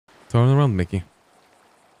Turn around, Mickey.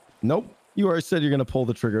 Nope. You already said you're going to pull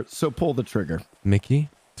the trigger, so pull the trigger. Mickey,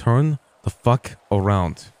 turn the fuck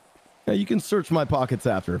around. Yeah, you can search my pockets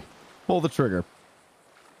after. Pull the trigger.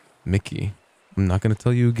 Mickey, I'm not going to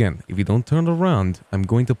tell you again. If you don't turn around, I'm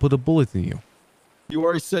going to put a bullet in you. You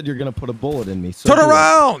already said you're going to put a bullet in me. So Turn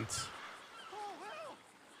around!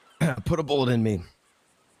 Put a bullet in me.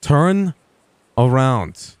 Turn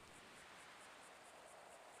around.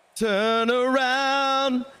 Turn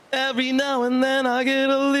around. Every now and then I get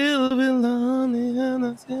a little bit lonely.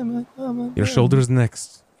 Your shoulder's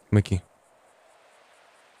next, Mickey.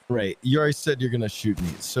 Right. You already said you're going to shoot me,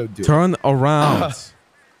 so do it. Turn around.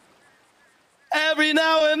 Every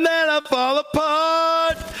now and then I fall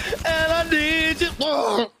apart, and I need you.